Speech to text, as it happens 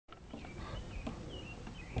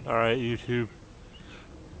Alright, YouTube.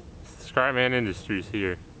 Scrapman Industries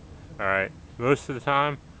here. Alright, most of the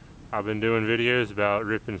time I've been doing videos about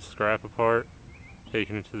ripping scrap apart,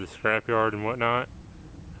 taking it to the scrapyard and whatnot.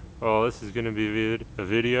 Well, this is going to be a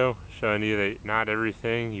video showing you that not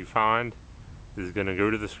everything you find is going to go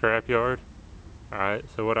to the scrapyard. Alright,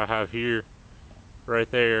 so what I have here, right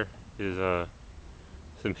there, is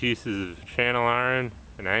some pieces of channel iron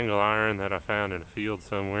and angle iron that I found in a field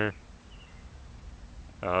somewhere.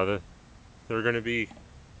 They're going to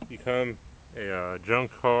become a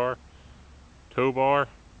junk car tow bar.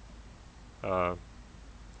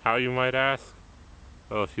 How, you might ask?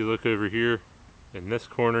 Well, if you look over here in this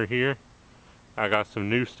corner here, I got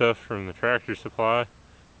some new stuff from the Tractor Supply,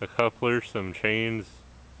 a coupler, some chains,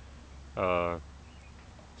 some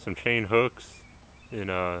chain hooks,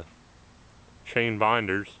 and chain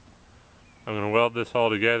binders. I'm going to weld this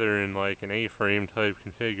all together in like an A-frame type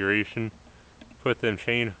configuration. Put them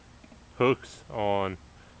chain hooks on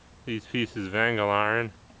these pieces of angle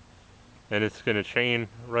iron, and it's going to chain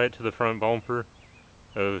right to the front bumper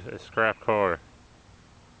of a scrap car.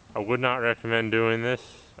 I would not recommend doing this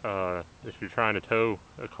if you're trying to tow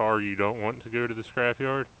a car you don't want to go to the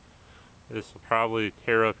scrapyard. This will probably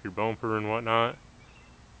tear up your bumper and whatnot.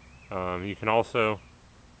 You can also,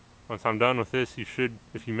 once I'm done with this, you should,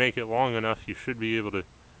 if you make it long enough, you should be able to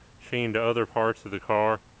chain to other parts of the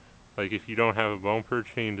car. Like if you don't have a bumper,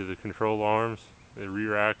 chain to the control arms, the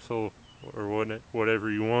rear axle, or whatever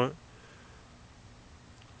you want.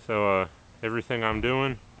 So everything I'm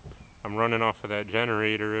doing, I'm running off of that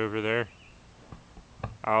generator over there.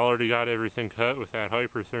 I already got everything cut with that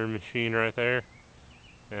Hypertherm machine right there,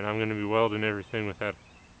 and I'm going to be welding everything with that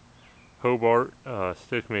Hobart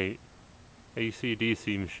Stickmate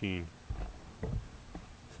AC/DC machine.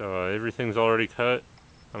 So everything's already cut.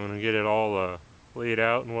 I'm going to get it all laid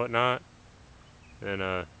out and whatnot,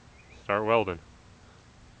 and start welding.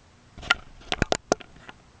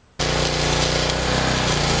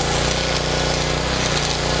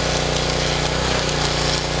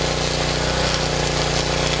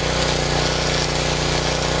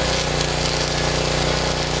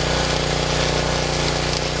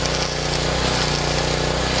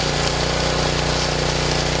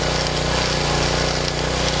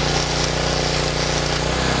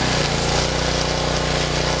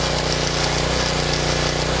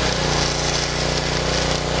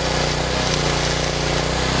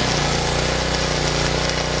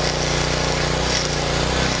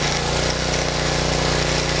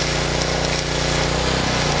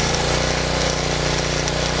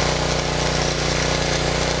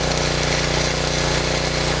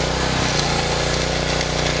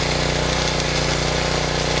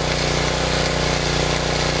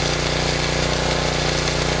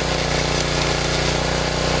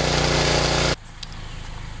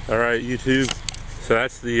 Alright, YouTube, so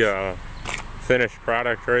that's the finished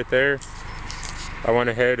product right there. I went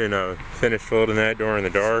ahead and finished welding that during the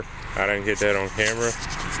dark. I didn't get that on camera.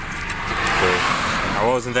 But I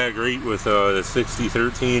wasn't that great with the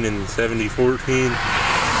 60-13 and 70-14,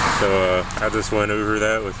 so I just went over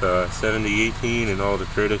that with 70-18 and all the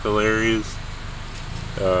critical areas.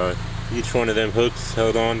 Each one of them hooks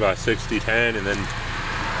held on by 60-10, and then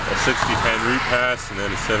a 60-10 root pass, and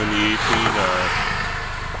then a 70-18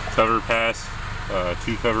 cover pass,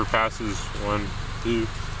 2 cover passes, 1, 2.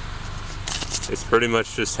 It's pretty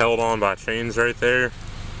much just held on by chains right there.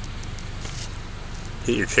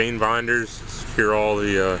 Get your chain binders, secure all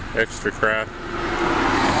the extra crap.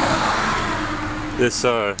 This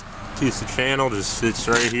piece of channel just sits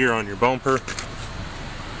right here on your bumper.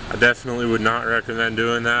 I definitely would not recommend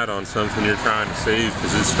doing that on something you're trying to save,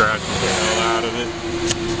 because it scratches the hell out of it.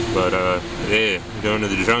 But yeah, going to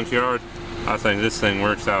the junkyard, I think this thing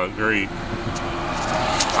works out great.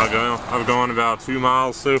 I've gone about 2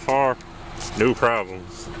 miles so far, no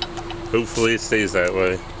problems. Hopefully it stays that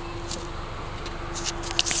way.